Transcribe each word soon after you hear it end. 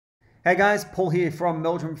Hey guys, Paul here from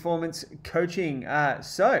Meldrum Performance Coaching.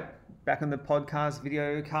 Back on the podcast,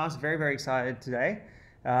 video cast, very excited today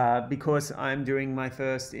because I'm doing my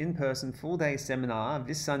first in-person full-day seminar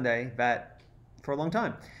this Sunday for a long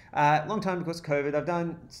time. Long time because of COVID. I've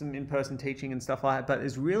done some in-person teaching and stuff like that, but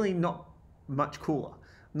it's really not much cooler.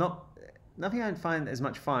 Nothing I find as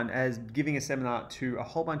much fun as giving a seminar to a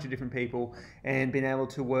whole bunch of different people and being able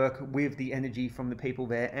to work with the energy from the people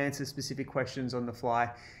there, answer specific questions on the fly.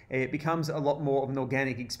 It becomes a lot more of an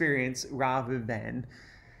organic experience rather than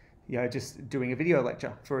just doing a video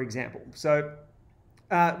lecture, for example.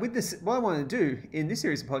 With this, what I want to do in this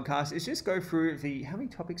series of podcasts is just go through how many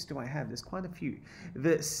topics do I have? There's quite a few.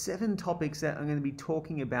 The 7 topics that I'm going to be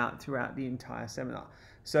talking about throughout the entire seminar.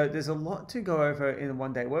 So there's a lot to go over in a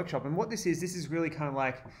one-day workshop. And what this is really kind of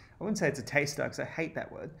like, I wouldn't say it's a taster because I hate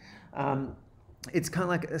that word. It's kind of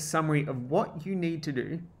like a summary of what you need to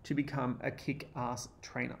do to become a kick-ass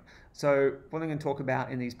trainer. So what I'm going to talk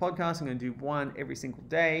about in these podcasts, I'm going to do one every single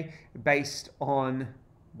day based on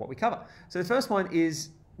what we cover. So the first one is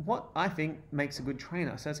what I think makes a good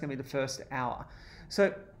trainer. So that's going to be the first hour.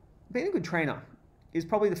 So being a good trainer is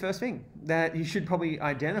probably the first thing that you should probably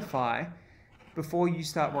identify before you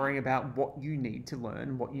start worrying about what you need to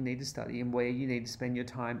learn, what you need to study, and where you need to spend your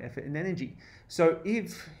time, effort, and energy. So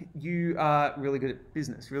if you are really good at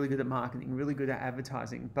business, really good at marketing, really good at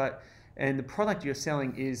advertising, and the product you're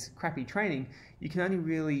selling is crappy training, you can only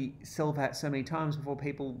really sell that so many times before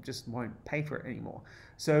people just won't pay for it anymore.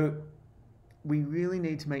 So we really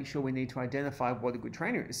need to make sure we need to identify what a good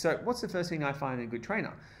trainer is. So what's the first thing I find in a good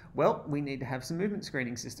trainer? Well, we need to have some movement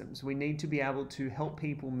screening systems. We need to be able to help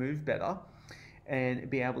people move better and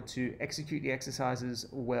be able to execute the exercises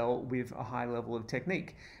well with a high level of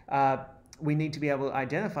technique. We need to be able to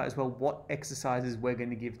identify as well what exercises we're going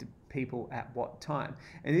to give to people at what time.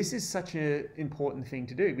 And this is such an important thing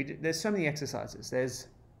to do. There's so many exercises. There's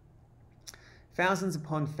thousands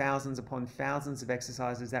upon thousands upon thousands of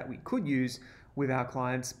exercises that we could use with our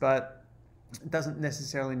clients, but it doesn't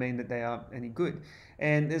necessarily mean that they are any good.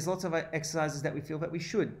 And there's lots of exercises that we feel that we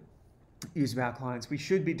should use with our clients. We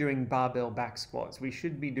should be doing barbell back squats. We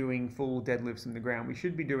should be doing full deadlifts from the ground. We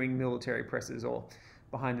should be doing military presses or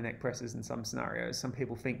behind the neck presses in some scenarios. Some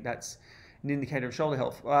people think that's an indicator of shoulder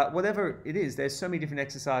health. Whatever it is, there's so many different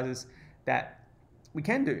exercises that we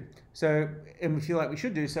can do. And we feel like we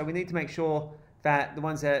should do. So we need to make sure that the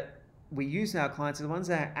ones that we use in our clients are the ones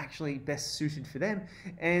that are actually best suited for them.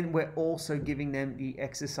 And we're also giving them the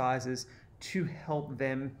exercises to help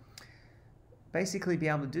them basically be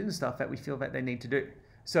able to do the stuff that we feel that they need to do.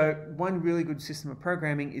 So one really good system of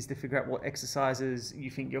programming is to figure out what exercises you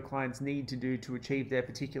think your clients need to do to achieve their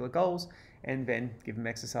particular goals, and then give them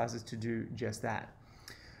exercises to do just that.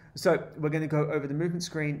 So we're going to go over the movement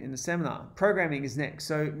screen in the seminar. Programming is next.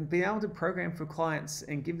 So being able to program for clients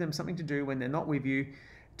and give them something to do when they're not with you,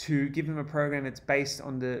 to give them a program that's based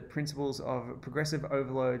on the principles of progressive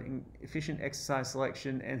overload and efficient exercise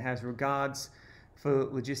selection, and has regards for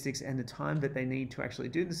logistics and the time that they need to actually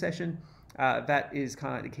do the session. That is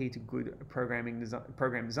kind of the key to good program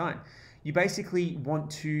design. You basically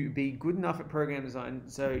want to be good enough at program design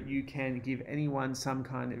so you can give anyone some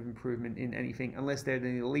kind of improvement in anything, unless they're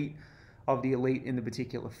the elite of the elite in the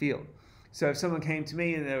particular field. So if someone came to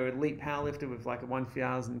me and they're an elite powerlifter with like a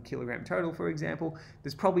 1,000 kilogram total, for example,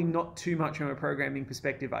 there's probably not too much from a programming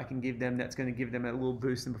perspective I can give them that's going to give them a little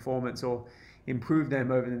boost in performance or improve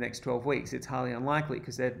them over the next 12 weeks. It's highly unlikely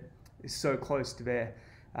because they're so close to the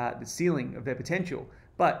ceiling of their potential.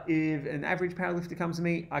 But if an average powerlifter comes to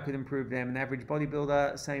me, I could improve them. An average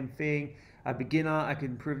bodybuilder, same thing. A beginner, I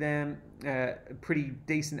could improve them. A pretty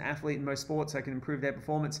decent athlete in most sports, I can improve their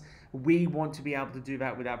performance. We want to be able to do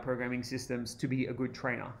that with our programming systems to be a good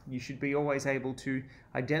trainer. You should be always able to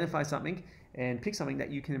identify something and pick something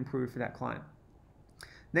that you can improve for that client.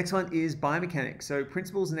 Next one is biomechanics, so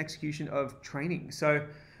principles and execution of training. So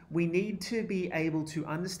we need to be able to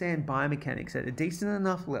understand biomechanics at a decent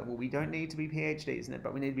enough level. We don't need to be PhDs in it,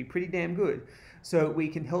 but we need to be pretty damn good. So we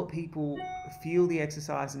can help people feel the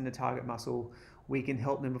exercise in the target muscle. We can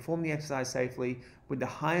help them perform the exercise safely with the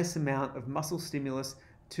highest amount of muscle stimulus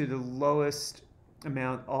to the lowest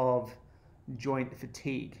amount of joint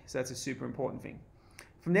fatigue. So that's a super important thing.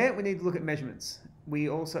 From there, we need to look at measurements.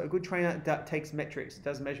 A good trainer that takes metrics,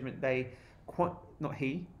 does measurement. They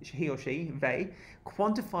quantify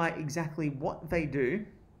exactly what they do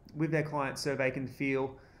with their clients so they can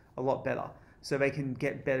feel a lot better, so they can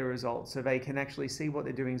get better results, so they can actually see what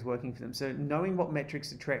they're doing is working for them. So knowing what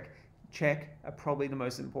metrics to check are probably the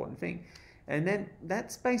most important thing. And then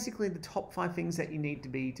that's basically the top 5 things that you need to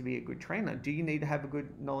be a good trainer. Do you need to have a good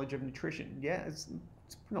knowledge of nutrition? Yeah, it's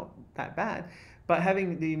it's not that bad. But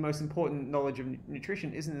having the most important knowledge of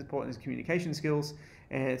nutrition isn't as important as communication skills,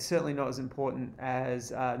 and it's certainly not as important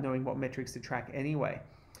as knowing what metrics to track anyway.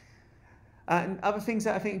 And other things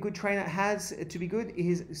that I think a good trainer has to be good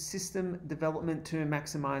is system development to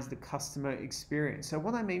maximize the customer experience. So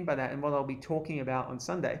what I mean by that, and what I'll be talking about on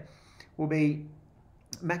Sunday, will be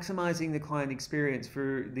maximizing the client experience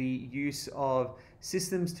through the use of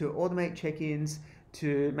systems to automate check-ins,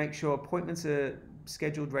 to make sure appointments are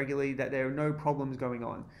scheduled regularly, that there are no problems going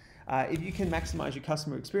on. If you can maximize your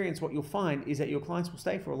customer experience, what you'll find is that your clients will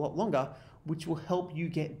stay for a lot longer, which will help you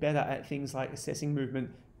get better at things like assessing movement,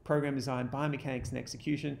 program design, biomechanics and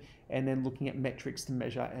execution, and then looking at metrics to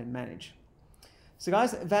measure and manage. So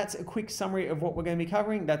guys, that's a quick summary of what we're going to be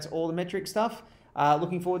covering. That's all the metric stuff.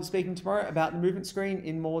 Looking forward to speaking tomorrow about the movement screen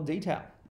in more detail.